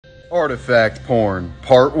Artifact Porn,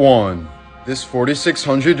 Part 1. This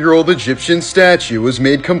 4,600-year-old Egyptian statue was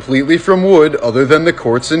made completely from wood other than the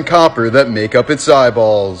quartz and copper that make up its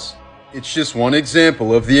eyeballs. It's just one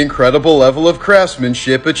example of the incredible level of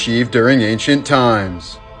craftsmanship achieved during ancient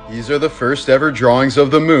times. These are the first ever drawings of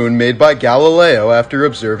the moon made by Galileo after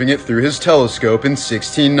observing it through his telescope in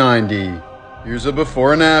 1690. Here's a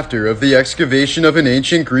before and after of the excavation of an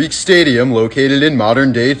ancient Greek stadium located in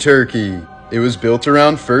modern-day Turkey. It was built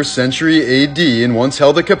around 1st century AD and once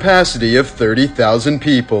held a capacity of 30,000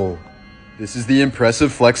 people. This is the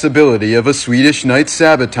impressive flexibility of a Swedish Knight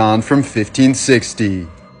Sabaton from 1560.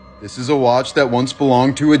 This is a watch that once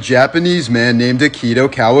belonged to a Japanese man named Akito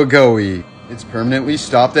Kawagoe. It's permanently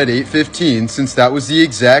stopped at 8:15 since that was the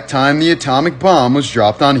exact time the atomic bomb was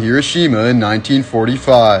dropped on Hiroshima in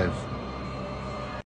 1945.